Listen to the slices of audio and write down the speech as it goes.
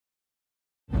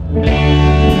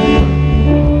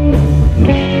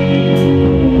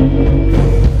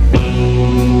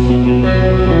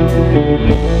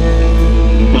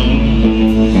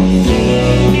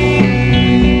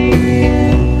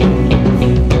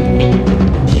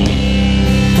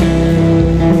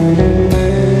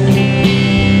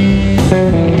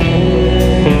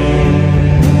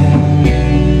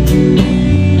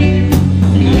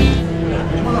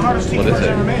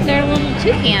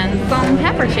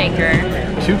shaker.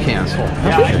 2 cans full. 2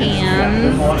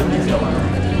 cans.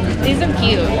 These are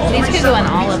cute. These could go in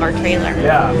all of our trailer.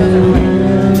 Yeah.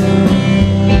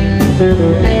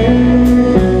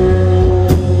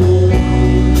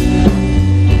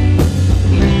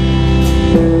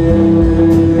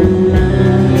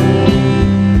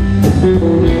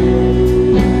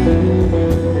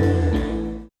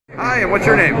 Hi, and what's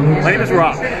your name? My name is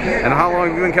Rob. And how long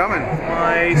have you been coming?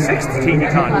 My 6th Tiki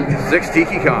Kon. 6th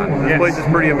Tiki Kon. This Yes. place is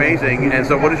pretty amazing. And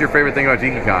so what is your favorite thing about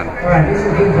Tiki Kon?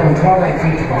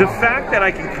 The fact that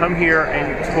I can come here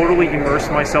and totally immerse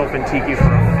myself in Tiki for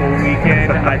a full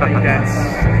weekend, I think that's,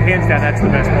 hands down, that's the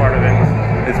best part of it.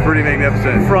 It's pretty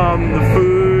magnificent. From the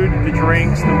food, the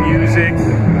drinks, the music,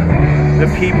 the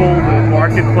people, the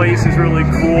marketplace is really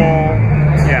cool.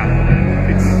 Yeah,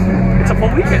 it's a full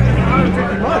weekend.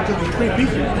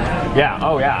 Yeah,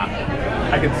 oh yeah.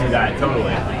 I can see that,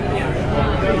 totally.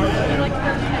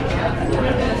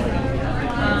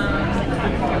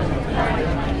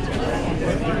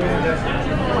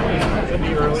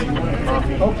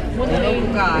 Oh,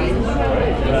 guys.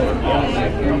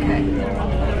 Okay.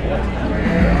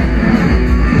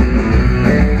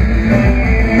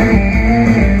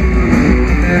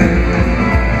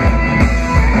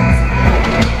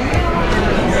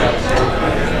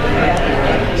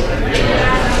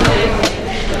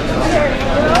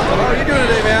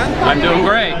 I'm doing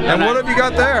great. And what have you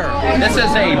got there? This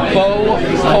is a Bo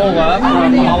Cola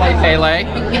from Hale Pele.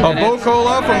 A Bo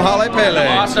Cola from Hale Pele.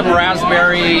 Awesome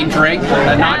raspberry drink,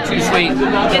 not too sweet.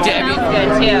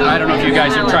 I don't know if you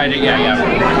guys have tried it yet. Yeah,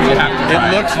 you have to try It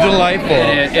looks delightful.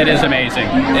 It is amazing.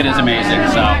 It is amazing.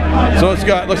 So it's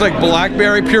got, looks like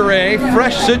blackberry puree,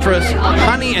 fresh citrus,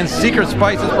 honey, and secret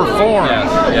spices performed.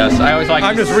 Yes. I always like.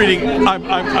 I'm just reading. I'm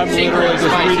literally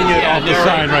just reading it off the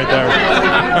sign right there.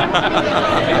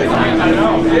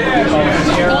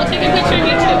 We'll take a picture of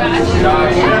you too, guys.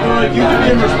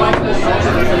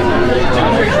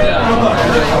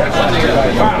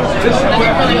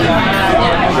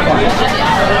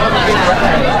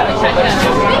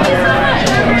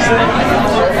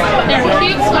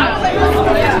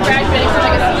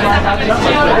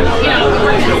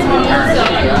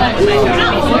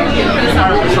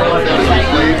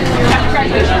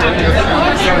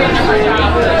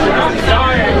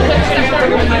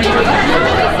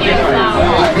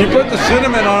 You put the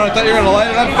cinnamon on it, I thought you were going to light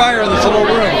it on fire in this little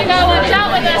room. You go watch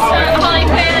out with us, Holly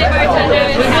Bailey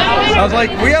bartenders. I was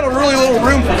like, we got a really little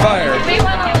room for fire.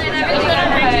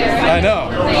 I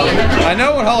know. I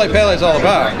know what Hale Pele is all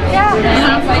about.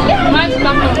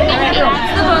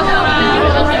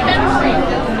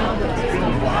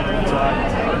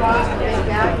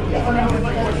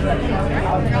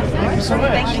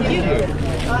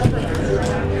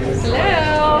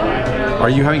 Hello. Are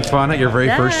you having fun at your very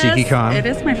first Tiki Kon? It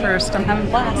is my first. I'm having a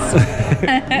blast.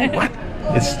 What?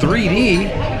 It's 3D.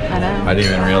 I know. I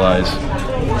didn't even realize.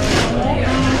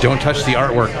 Don't touch the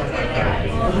artwork.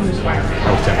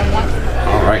 Okay.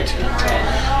 All right.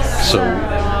 So,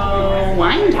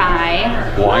 Wine Thai.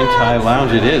 Wine Thai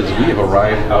Lounge it is. We have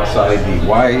arrived outside the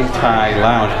Wine Thai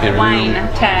Lounge in Wine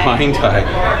Thai. Wine Thai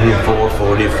in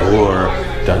 444.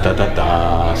 Da da da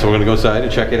da. So we're gonna go inside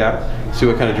and check it out, see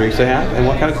what kind of drinks they have, and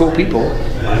what kind of cool people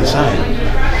are inside.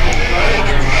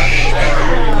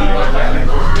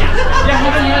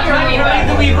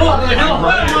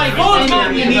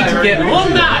 You need to get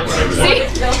on that.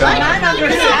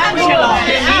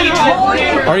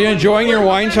 Are you enjoying your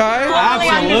Wine Thai?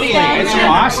 Absolutely, it's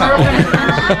awesome.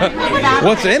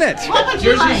 What's in it?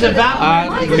 Yours is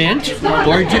about mint,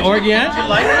 organic.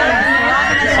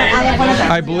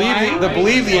 I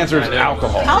believe the answer is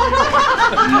alcohol.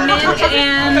 Mint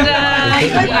and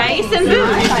ice and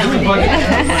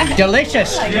booze.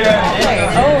 Delicious. Oh,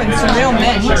 and some real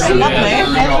mint. Lovely.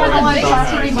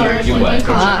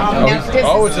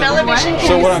 Oh, it's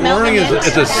so what I'm learning is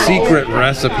it's a secret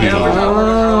recipe. It's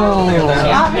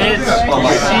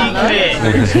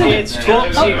secret. It's top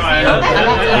secret.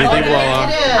 What do you think, Lola?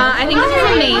 I think this is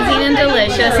amazing and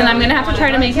delicious, and I'm going to have to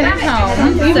try to make it at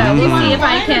home. So we'll see if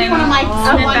I can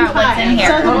sniff out what's in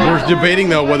here. We're debating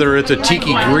though whether it's a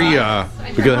Tiki Gria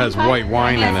because it has white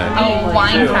wine in it. Oh,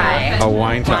 Wine Thai. A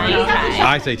Wine Thai. Wine Thai.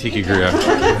 I say Tiki Gria.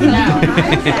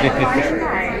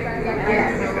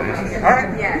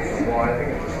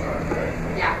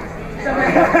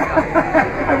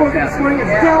 I woke up this morning and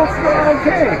Dallas going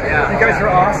okay. You guys are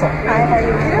awesome.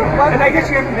 And I guess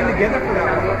you haven't been together for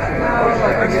that long. I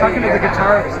was talking to the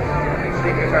guitarist.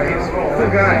 Cool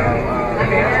guy.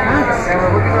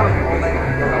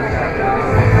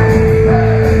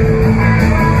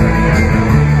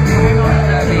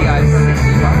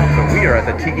 So we are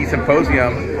at the Tiki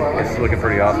Symposium. It's looking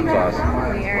pretty awesome sauce. We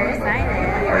are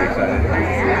excited. Are you excited?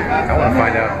 I want to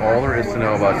find out all there is to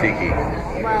know about Tiki.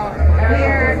 Well,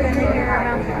 we're going to hear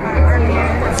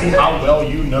about how well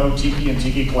you know Tiki and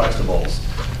Tiki collectibles.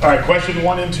 All right, question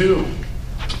 1 and 2.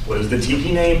 What is the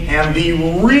Tiki name and the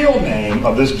real name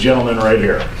of this gentleman right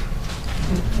here?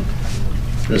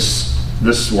 This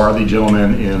swarthy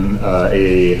gentleman in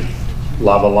a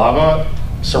lava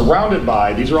surrounded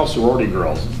by, these are all sorority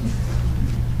girls.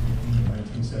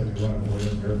 1971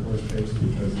 avoided Air Force Base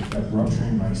because it kept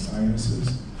rupturing my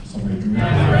sinuses. So my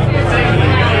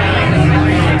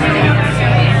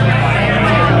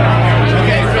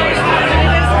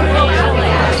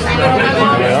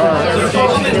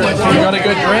You got a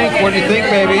good drink. What do you think,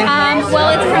 baby?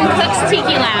 well, it's from Cook's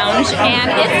Tiki Lounge, and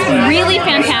it's really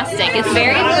fantastic. It's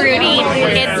very fruity.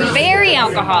 It's very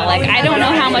alcoholic. I don't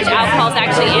know how much alcohol is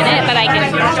actually in it, but I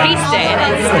can taste it,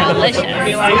 and it's delicious.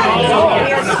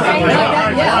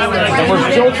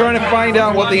 We're still trying to find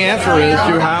out what the answer is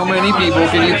to how many people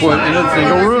can you put in a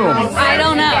single room. I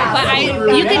don't know, but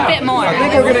you could fit more. I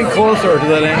think we're getting closer to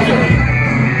that answer.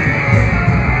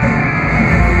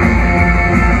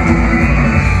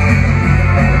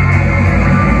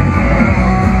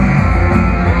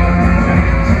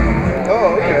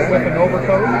 With an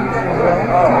overcoat as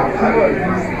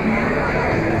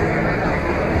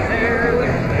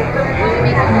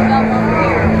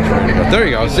There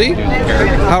you go. See?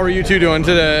 How are you two doing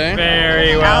today?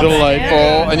 Very well.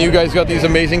 Delightful. And you guys got these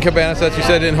amazing cabana sets you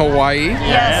said in Hawaii?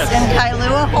 Yes, in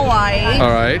Kailua, Hawaii.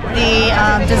 All right. The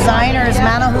designer is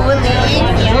Manahua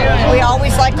Lee. We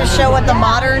always like to show what the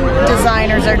modern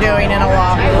designers are doing in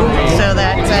Oahu, so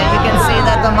that you can see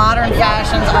that the modern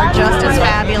fashions are just as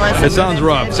fabulous. It sounds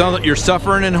rough. Sounds like you're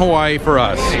suffering in Hawaii for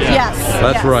us. Yes.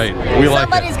 That's yes. right. We like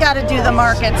it. Somebody's got to do the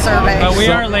market survey. But we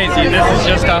aren't lazy. This is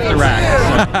just off the rack.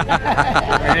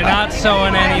 We're not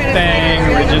sewing anything.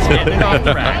 We're just getting it off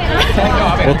the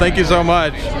rack. Well, thank you so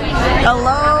much.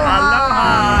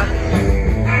 Aloha.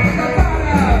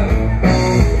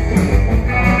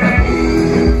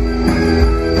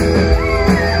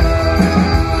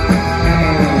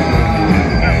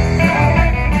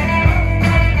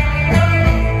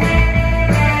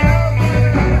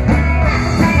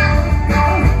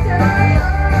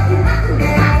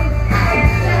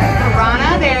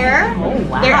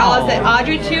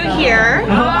 Audrey 2 here.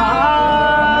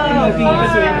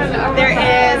 There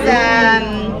is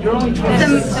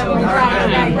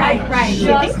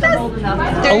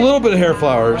a little bit of hair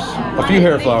flowers, a few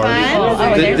hair flowers.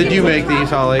 Did you make these,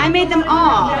 Holly? I made them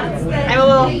all.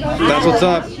 That's what's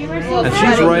up. And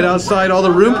she's right outside all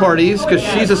the room parties because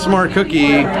she's a smart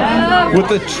cookie with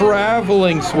the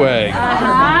traveling swag.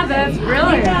 That's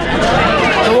brilliant.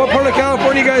 So what part of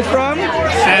California you guys from?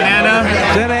 Santa Ana.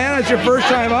 Santa Ana, it's your first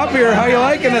time up here. How you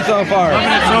liking it so far?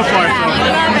 Loving it so far.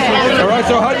 All right,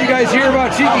 so how did you guys hear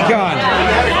about Tiki Kon?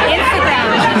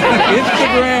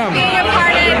 Instagram. Being a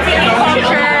part of Tiki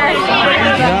Culture.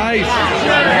 Nice.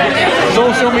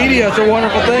 Social media, it's a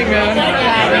wonderful thing, man.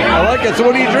 I like it. So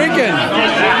what are you drinking?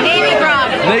 Navy grog.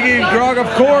 Navy grog, of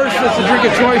course. That's the drink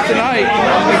of choice tonight.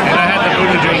 I had the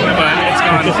Buddha drink, but it's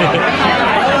gone.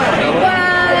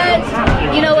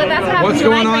 What? You know what? That's what happens. What's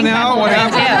going on now? What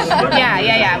happened? Yeah.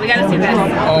 We gotta see this.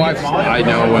 Oh, I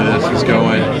know where this is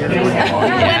going.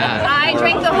 Yeah. I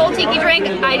drank the whole tiki drink.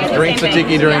 I did the Drinks same the thing.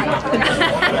 tiki drink.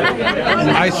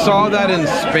 Yeah. I saw that in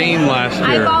Spain last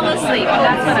year. I fall asleep.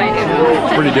 That's what I do.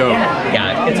 It's pretty dope.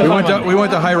 Yeah, it's We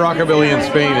went to High Rockabilly in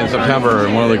Spain in September,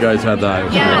 and one of the guys had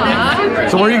that. Yeah.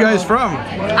 So where are you guys from?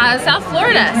 South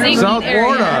Florida. South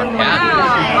Florida.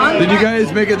 Wow. Did you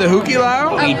guys make it to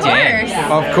Hukilau? We did.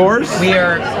 Of course. We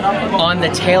are on the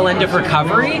tail end of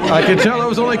recovery. I can tell it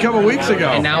was only a couple weeks ago.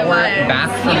 And now we're back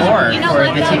for more for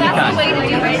the Tiki Kon. That's the way to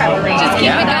do recovery. Just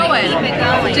keep it going. Keep it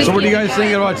going. So what are you guys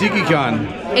thinking about Tiki Kon?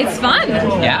 It's fun.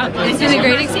 Yeah. It's been a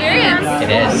great experience.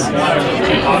 It is.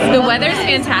 The weather's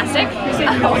fantastic.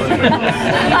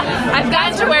 I've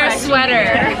gotten to wear a sweater.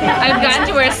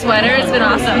 It's been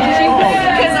awesome.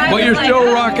 But you're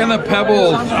still rocking the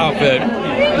Pebbles outfit.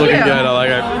 Looking good, I like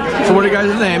it. So what are you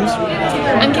guys' names?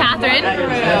 I'm Catherine.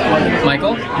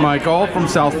 Michael? Michael from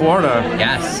South Florida.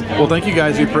 Yes. Well, thank you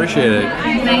guys. We appreciate it.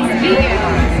 Nice to meet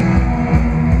you.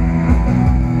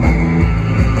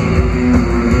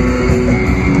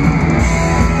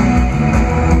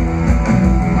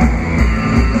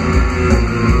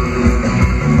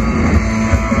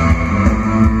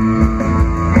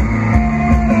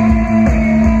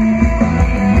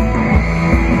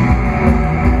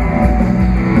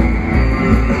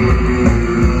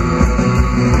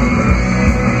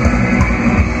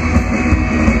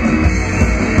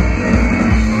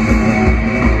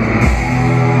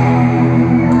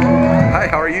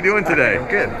 you doing today? I'm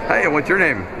good. Hey, what's your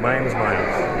name? My name is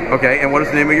Miles. Okay, and what is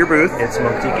the name of your booth? It's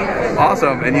Smoke Tiki.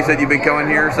 Awesome, and you said you've been coming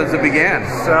here since it began?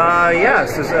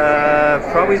 Yes, it's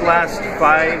probably the last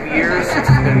 5 years. It's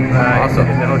been awesome.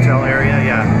 in the hotel area,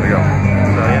 yeah. There you go.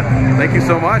 So, yeah. Thank you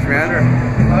so much, man. Sure.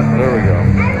 There we go.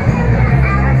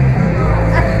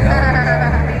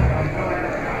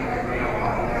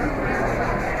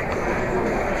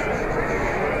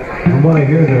 From what I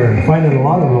hear, they're finding a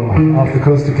lot of them off the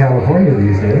coast of California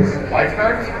these days.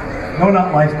 Lifeguards? No,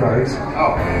 not lifeguards.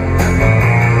 Oh.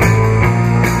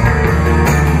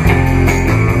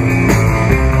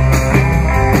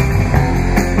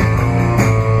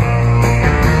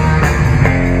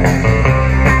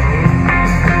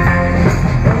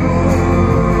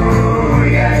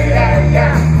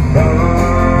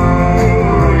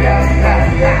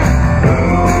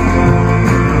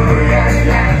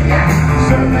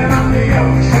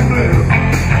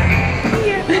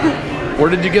 Where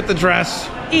did you get the dress?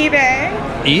 eBay.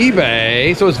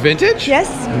 eBay? So it's vintage? Yes.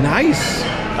 Nice.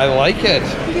 I like it.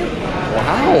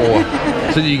 Wow.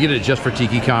 So did you get it just for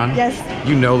Tiki Kon? Yes.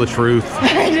 You know the truth.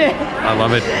 I did. I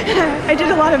love it. I did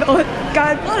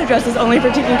got a lot of dresses only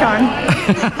for Tiki Kon.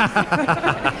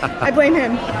 I blame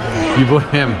him. You blame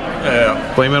him.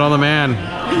 Yeah. Blame it on the man.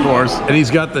 Of course. And he's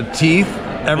got the teeth,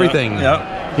 everything. Yep.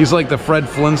 He's like the Fred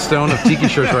Flintstone of Tiki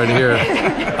shirts right here.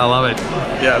 I love it.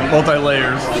 Yeah,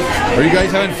 multi-layers. Are you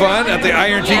guys having fun at the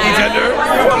Iron Tiki Tender?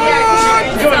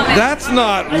 That's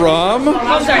not rum.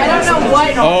 I don't know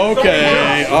what.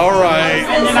 Okay, all right.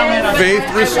 Faith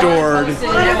restored.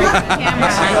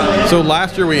 So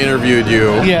last year we interviewed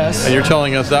you. Yes. And you're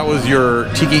telling us that was your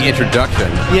Tiki introduction.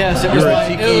 Yes, it was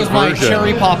my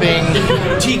cherry popping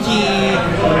Tiki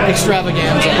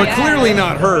extravaganza. But clearly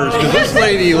not hers, because this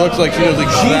lady looks like she knows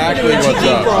exactly what's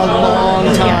up. For a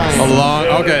long time.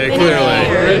 Okay,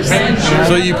 clearly.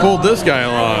 So you pulled this guy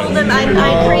along. I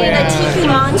created a Tiki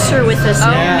monster with this.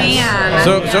 Oh man.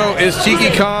 So is Tiki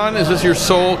Kon, is this your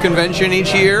sole convention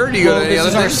each year? Do you go to any other This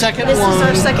is our things? second This one. is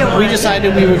our second one. We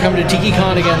decided we would come to Tiki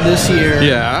Kon again this year.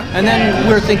 Yeah. And then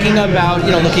we're thinking about,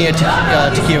 looking at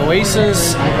Tiki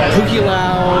Oasis, Tiki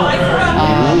Lao,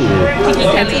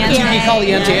 and Tiki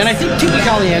Caliente. And I think Tiki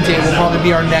Caliente will probably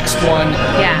be our next one.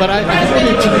 Yeah. But I think we'll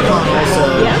do Tiki Kon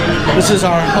also. Yeah. This is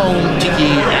our home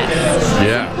Tiki.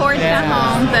 Yeah. Poured them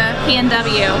home, the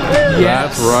P&W.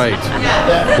 That's right.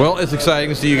 Well, it's exciting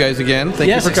to see you guys again. Thank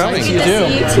you for coming. You too.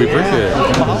 We appreciate it.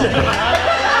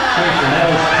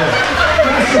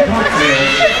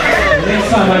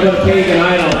 Next time I go to Pagan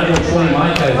Idol, I don't play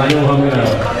my guys. I know I'm gonna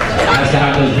have to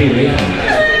have those be waiting.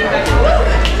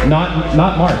 Not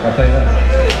Mark, I'll tell you that.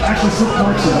 Actually, since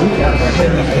Mark's a week out,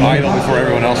 Idol before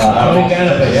everyone else. I'm a big fan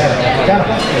of it, yeah.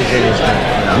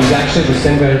 He's actually the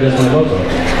same guy who does my logo.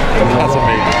 That's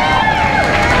amazing.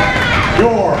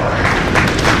 Your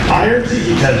Iron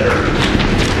Tiki Tender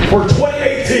for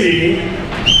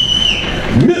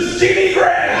 2018, Miss Jeannie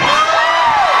Gray.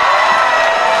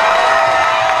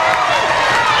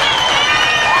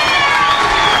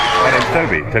 My name's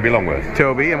Toby Longworth.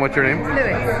 Toby, and what's your name?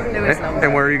 Louis Longworth.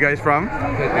 And where are you guys from?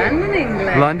 London,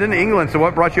 England. London, England. So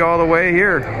what brought you all the way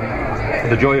here?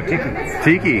 The joy of Tiki.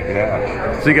 Tiki?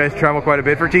 Yeah. So you guys travel quite a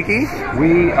bit for Tiki?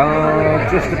 We are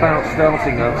just about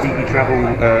starting our Tiki travel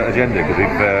agenda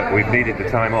because we've needed the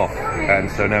time off, and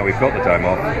so now we've got the time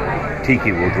off.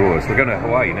 Tiki will draw us. We're going to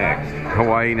Hawaii next.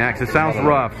 Hawaii next. It sounds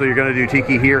rough. So you're going to do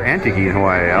Tiki here and Tiki in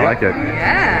Hawaii. I like it.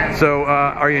 Yeah. So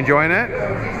are you enjoying it?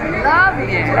 Love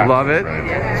it. Love it.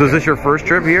 So is this your first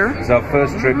trip here? It's our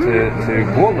first trip to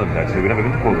Portland, actually. We've never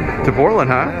been to Portland before. To Portland,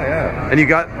 huh? Yeah. And you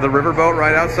got the riverboat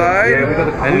right outside? Yeah, we've got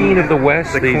the Queen of the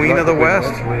West. The Queen of the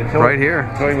West, right here.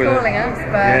 Calling us,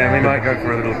 but Yeah, we might go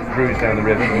for a little cruise down the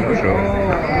river. I'm not sure.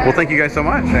 Well, thank you guys so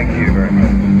much. Thank you very much.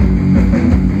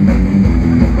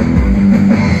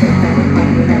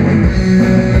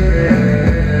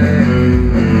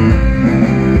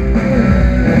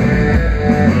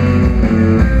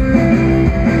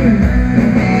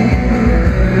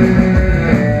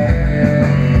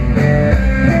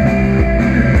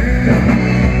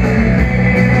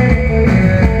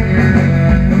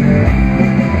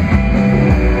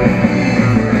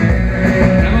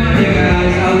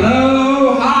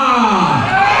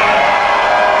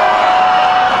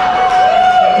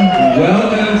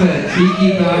 Welcome to Tiki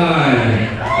Kon, a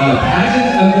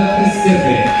pageant of the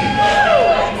Pacific.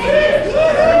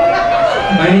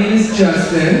 My name is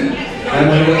Justin. I'm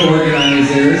one of the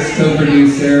organizers,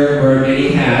 co-producer, wear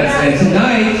many hats, and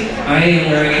tonight I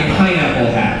am wearing a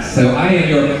pineapple hat. So I am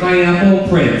your pineapple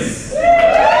prince.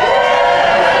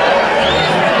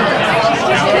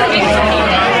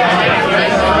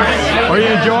 Are you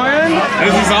enjoying?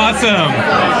 This is awesome.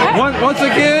 Once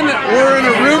again, we're in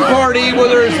a room party where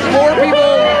there's more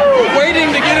people waiting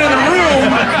to get in the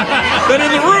room than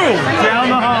in the room. Down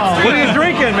the hall. What are you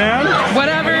drinking, man?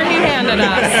 Whatever he handed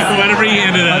us. Whatever he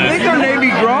handed us. I think they're Navy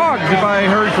grogs, if I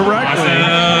heard correctly.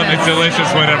 Awesome. It's delicious,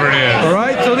 whatever it is. All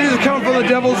right, so these come from the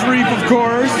Devil's Reef, of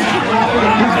course.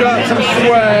 He's got some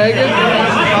swag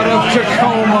out of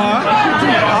Tacoma.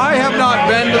 I have not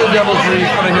been to the Devil's Reef,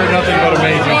 but I hear nothing but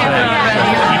amazing things.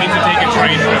 You need to take a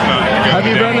train with them. Have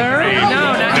you been there?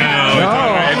 No, not yet.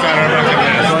 No. It's on our bucket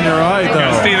list. It's on your right,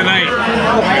 though. Stay the night.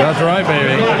 That's right,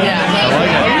 baby. Yeah. I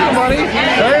like it. Hey, buddy.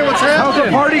 Hey, what's happening? How's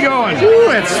the party going?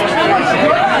 Ooh, it's...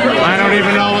 I don't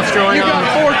even know what's going You got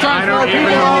on. 4 times more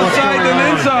people outside than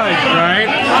inside. Right?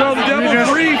 So the Devil's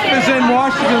Reef is in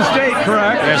Washington State,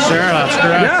 correct? Yes, sir, that's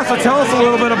correct. Yeah, so tell us a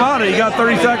little bit about it. You got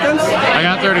 30 seconds? I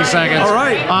got 30 seconds. All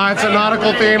right. It's a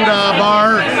nautical themed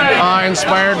bar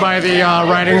inspired by the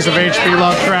writings of H.P.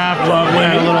 Lovecraft.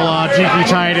 And a little tiki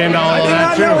tied into all of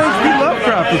that, too. I did not know H.P.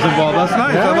 Lovecraft was involved. That's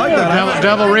nice. I like that.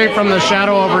 Devil Reef from the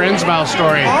Shadow over Innsmouth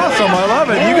story. Awesome. I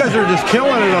love it. You guys are just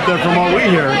killing it up there from what we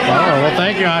hear. Oh, well,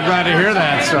 thank you. I'd glad to hear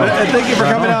that. So. And thank you for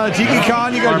coming out to Tiki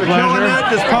Kon. You guys are killing it,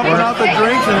 just pumping out the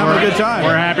drinks and having a good time.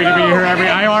 We're happy to be here.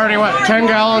 I already went 10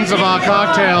 gallons of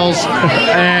cocktails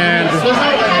and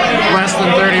less than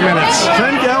 30 minutes.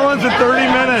 10 gallons in 30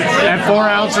 minutes. At 4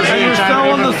 ounces and each. You're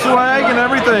selling the swag and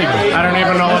everything. I don't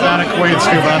even know what that equates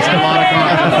to, but that's a lot of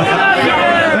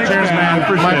cocktails. Cheers, man.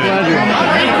 My pleasure.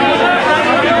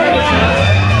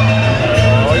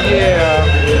 Oh, yeah.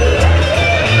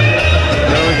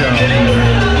 There we go.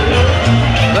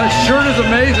 That shirt is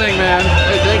amazing, man.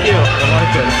 Hey, thank you. I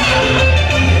like it.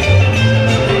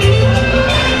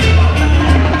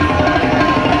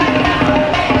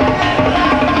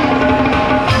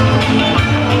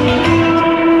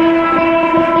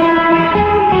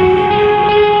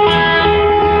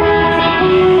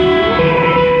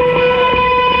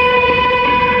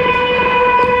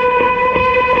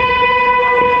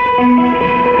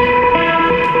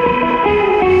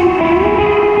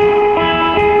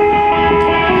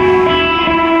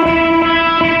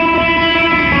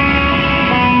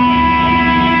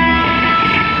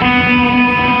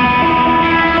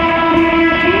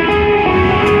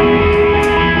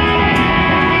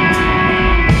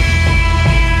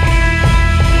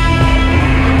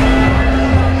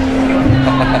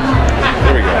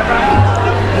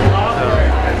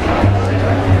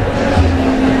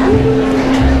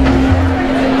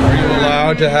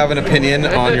 To have an opinion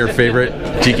on your favorite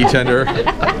tiki tender,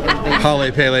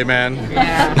 Hale Pele man.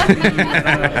 Yeah.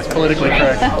 It's politically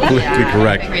correct. Politically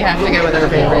correct. We have to go with our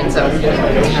favorite, so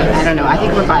I don't know. I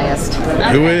think we're biased.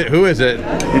 Who is it?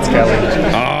 It's Kelly.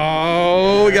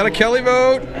 Oh, we got a Kelly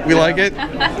vote. We like it.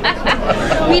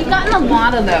 We've gotten a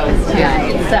lot of those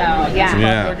tonight, so yeah.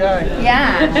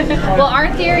 Yeah. Well,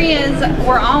 our theory is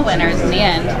we're all winners in the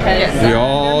end because we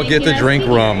all get to drink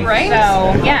rum. Right?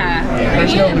 So yeah.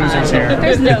 There's no losers here.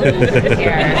 There's no losers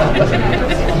here.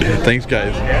 Thanks,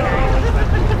 guys.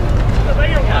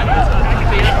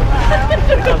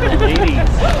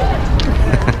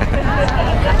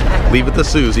 Leave it to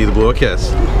Susie to blow a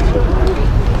kiss.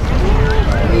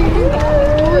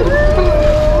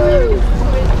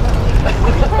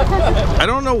 I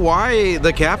don't know why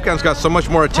the Capcons got so much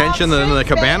more attention than the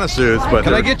cabana suits, but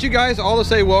can I get you guys all to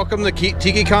say welcome to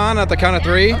Tiki Kon at the count of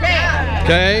 3?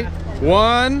 Okay.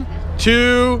 1,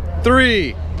 2,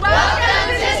 3.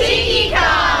 Welcome to Tiki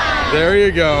Kon! There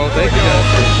you go. Thank you.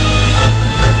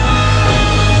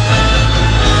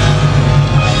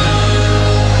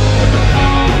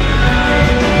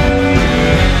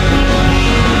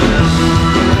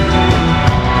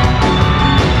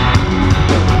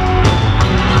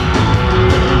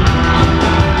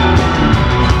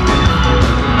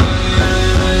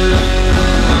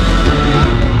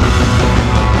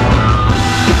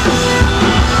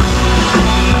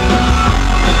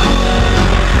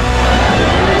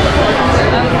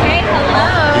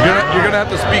 Have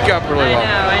to speak up really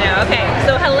well. I know. Okay,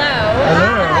 so hello.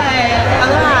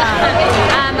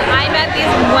 I met these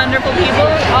wonderful people,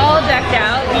 all decked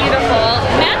out, beautiful,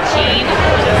 matching.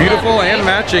 Beautiful and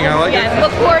matching, I like it. Yes, but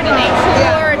coordinated.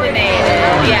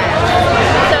 Yes.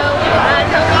 So,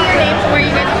 tell me your names and where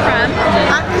you guys are from.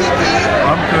 I'm Tiki.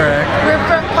 I'm Greg. We're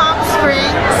from Palm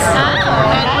Springs.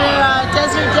 Oh. And we're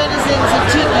desert denizens of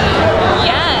Tiki.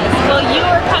 Yes. Well, you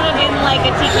are kind of in like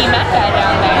a Tiki mecca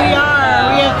down there. We are.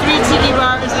 We have 3 Tiki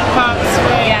bars in Palm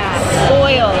Springs. Yeah.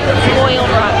 Spoiled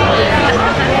rotten.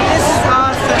 This is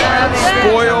awesome.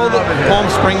 Spoiled Palm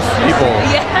Springs people.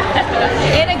 Yeah.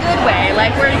 In a good way.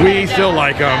 Like we still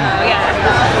like them. Yeah.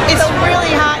 It's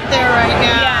really hot there right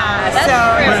now. Yeah, that's so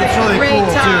true. it's That's really great cool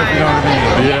too, time. if you know what I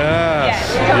mean.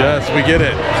 Yes, yes, we get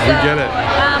it. We get it.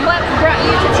 What brought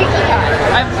you to Tiki Kon?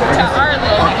 To our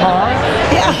little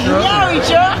Yeah, we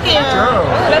drove here.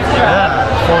 Let's drive.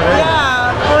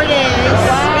 Yeah, 4 days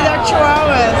with our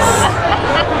chihuahuas.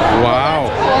 Wow.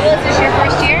 Well, is this your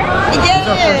first year? Yeah,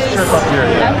 it is.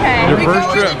 Okay. Your We first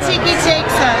go where trip. the tiki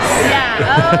takes us. Yeah.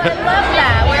 Oh, I love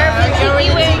that. Wherever the We go where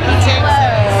tiki the wings tiki takes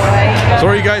us. So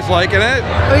are you guys liking it?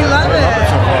 We love it.